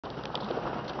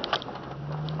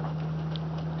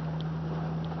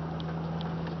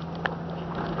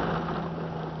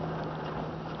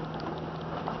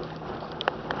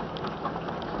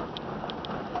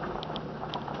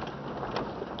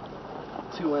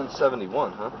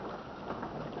2N71, huh?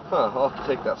 Huh, I'll have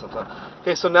to take that sometime.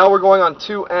 Okay, so now we're going on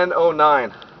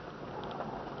 2N09.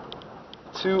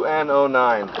 2N09.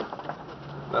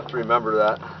 I have to remember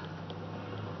that.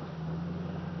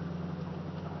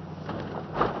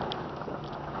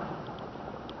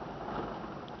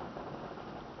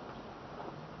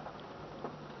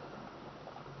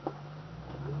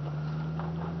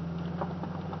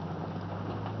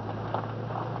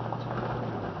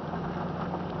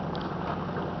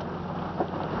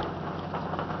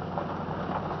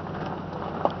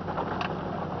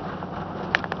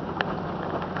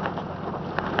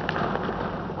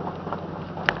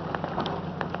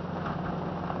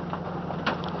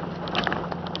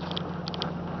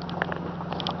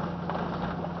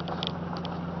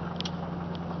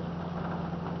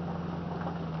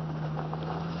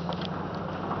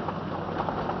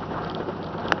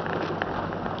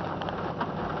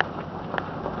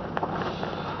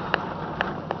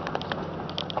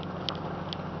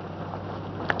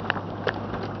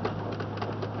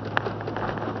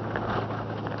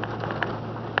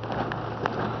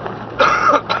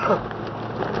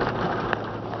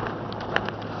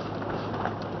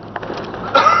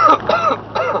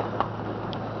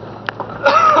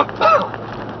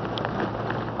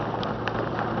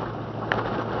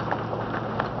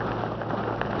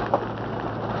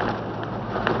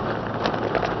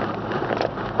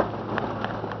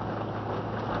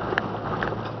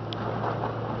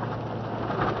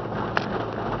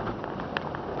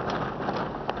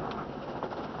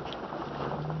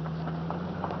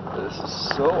 This is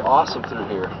so awesome through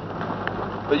here.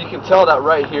 But you can tell that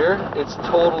right here, it's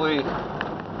totally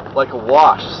like a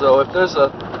wash. So if there's a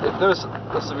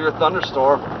severe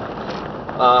thunderstorm,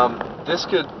 this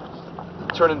could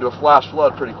turn into a flash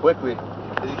flood pretty quickly.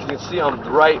 As you can see on the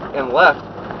right and left,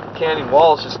 canyon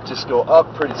walls just go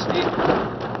up pretty steep.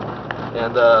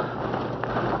 And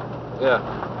yeah,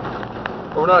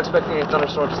 but we're not expecting any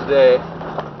thunderstorms today.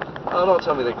 Oh, don't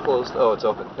tell me they closed. Oh, it's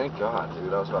open. Thank God,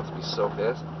 dude. I was about to be so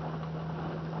pissed.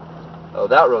 Oh,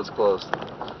 that road's closed.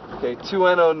 Okay,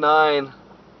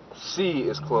 2N09C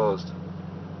is closed.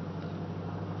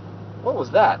 What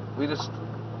was that? We just...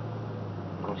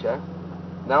 Okay.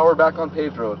 Now we're back on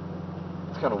paved road.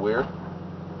 It's kind of weird.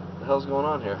 What the hell's going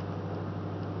on here?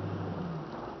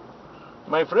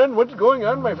 My friend, what's going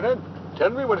on, my friend? Tell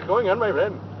me what's going on, my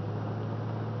friend.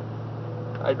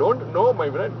 I don't know, my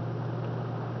friend.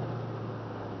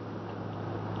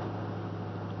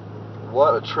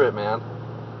 What a trip, man.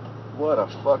 What a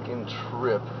fucking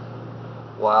trip.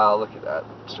 Wow, look at that.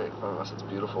 Straight in front of us. It's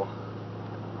beautiful.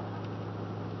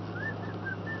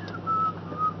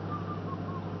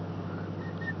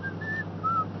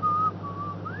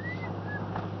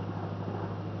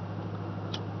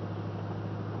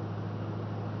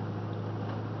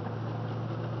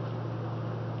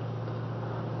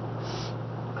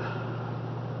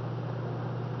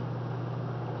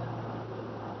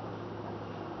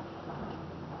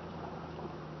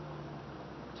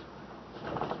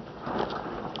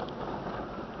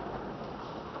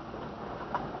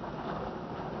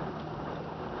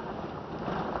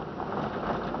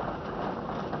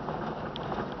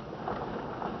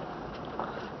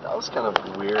 That was kind of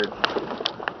weird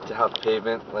to have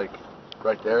pavement like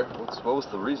right there. What was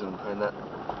the reason behind that?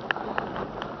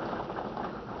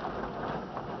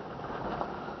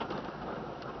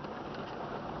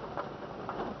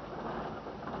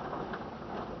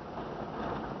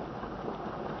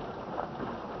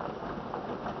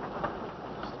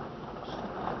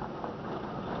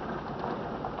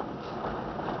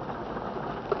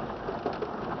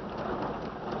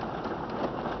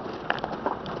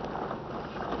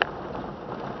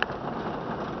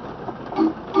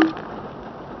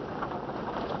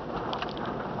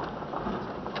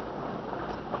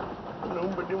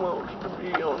 Nobody wants to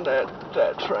be on that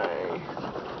train.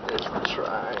 It's the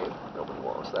train. Nobody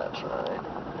wants that train.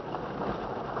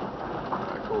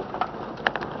 Alright, cool.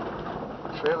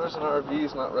 Trailers and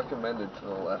RVs not recommended to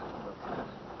the left.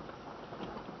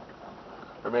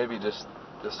 Or maybe just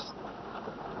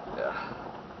yeah.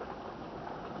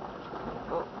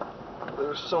 Well,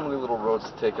 there's so many little roads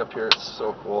to take up here. It's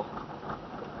so cool.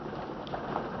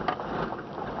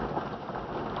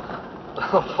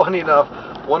 Funny enough,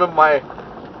 one of my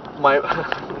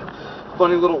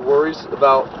funny little worries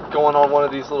about going on one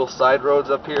of these little side roads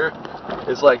up here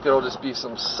is like there'll just be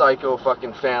some psycho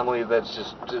fucking family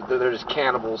that's they're just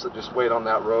cannibals that just wait on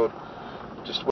that road.